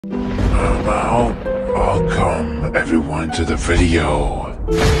Mao Mao, welcome everyone to the video.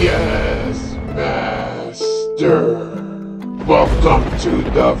 Yes, Master. Welcome to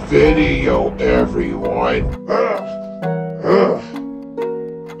the video, everyone.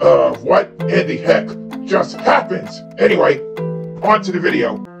 What in the heck just happened? Anyway, on to the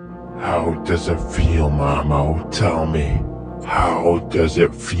video. How does it feel, Mao Mao? Tell me. How does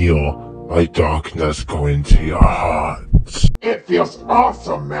it feel like darkness going to your heart? It feels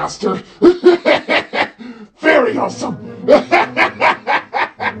awesome, Master. Very awesome.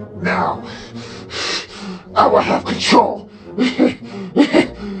 Now, I will have control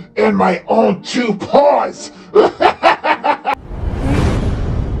in my own two paws.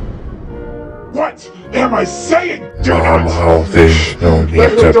 What am I saying? Do Mao not. Mao, there's no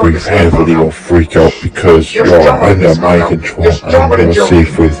need to breathe heavily or freak out because you're under my control and you're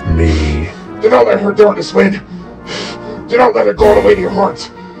safe with me. Do not let her darkness win. Do not let her go all the way to your heart.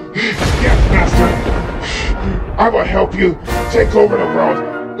 Yes, Master. I will help you take over the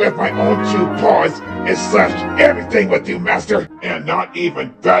world with my own two paws and slash everything with you, Master. And not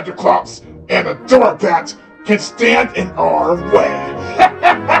even Badger Clops and a Doorbat can stand in our way.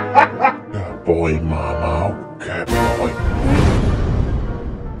 Good boy, Mao Mao. Good boy.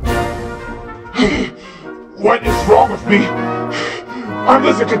 What is wrong with me? I'm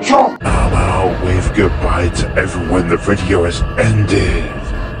losing control. Mao Mao, wave goodbye to everyone. The video has ended.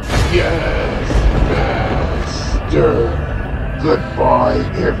 Yes, Master. Goodbye,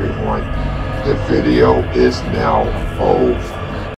 everyone. The video is now over.